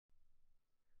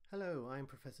Hello, I'm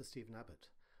Professor Stephen Abbott.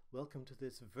 Welcome to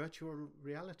this virtual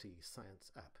reality science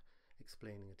app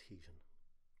explaining adhesion.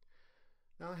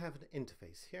 Now I have an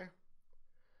interface here,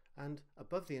 and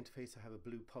above the interface I have a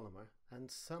blue polymer, and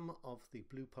some of the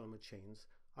blue polymer chains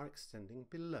are extending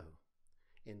below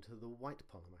into the white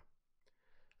polymer,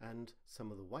 and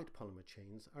some of the white polymer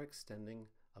chains are extending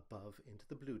above into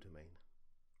the blue domain.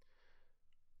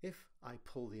 If I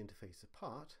pull the interface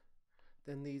apart,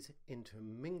 then these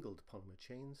intermingled polymer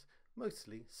chains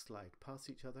mostly slide past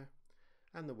each other,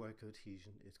 and the work of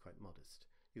adhesion is quite modest.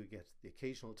 You get the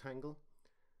occasional tangle,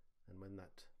 and when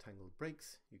that tangle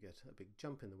breaks you get a big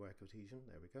jump in the work of adhesion.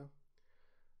 There we go.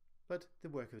 But the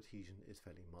work of adhesion is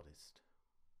fairly modest.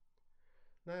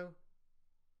 Now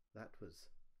that was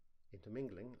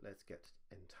intermingling. Let's get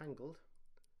entangled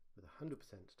with 100%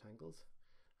 tangles.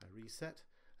 I reset,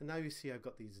 and now you see I've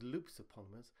got these loops of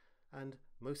polymers, and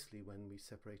mostly when we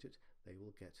separate it they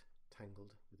will get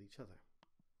tangled with each other.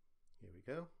 Here we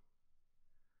go.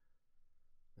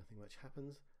 Nothing much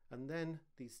happens, and then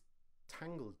these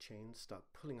tangled chains start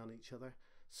pulling on each other,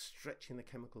 stretching the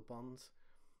chemical bonds,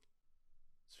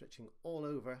 stretching all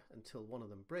over until one of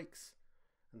them breaks,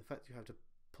 and the fact you have to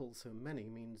pull so many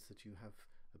means that you have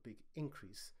a big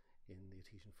increase in the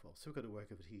adhesion force. So we've got a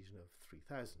work of adhesion of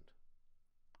 3000.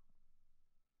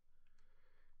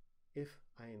 If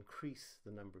I increase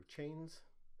the number of chains,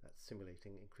 that's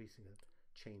simulating increasing the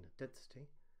chain density,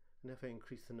 and if I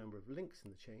increase the number of links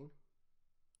in the chain,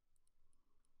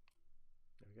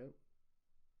 there we go,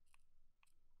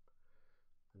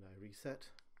 and I reset,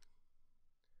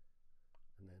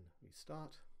 and then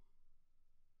restart,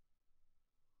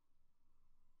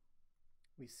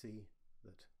 we see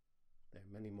that there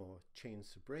are many more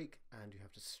chains to break, and you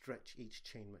have to stretch each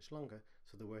chain much longer,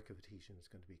 so the work of adhesion is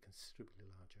going to be considerably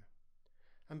larger.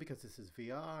 And because this is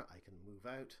VR, I can move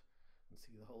out and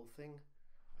see the whole thing.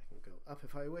 I can go up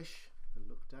if I wish and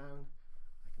look down.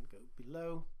 I can go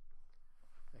below.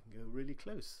 I can go really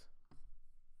close.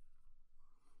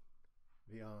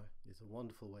 VR is a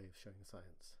wonderful way of showing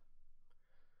science.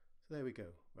 So there we go.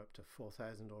 We're up to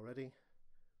 4000 already.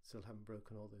 Still haven't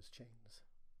broken all those chains.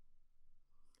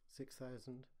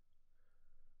 6000.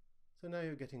 So now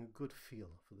you're getting a good feel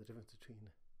for the difference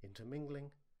between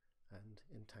intermingling and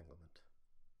entanglement.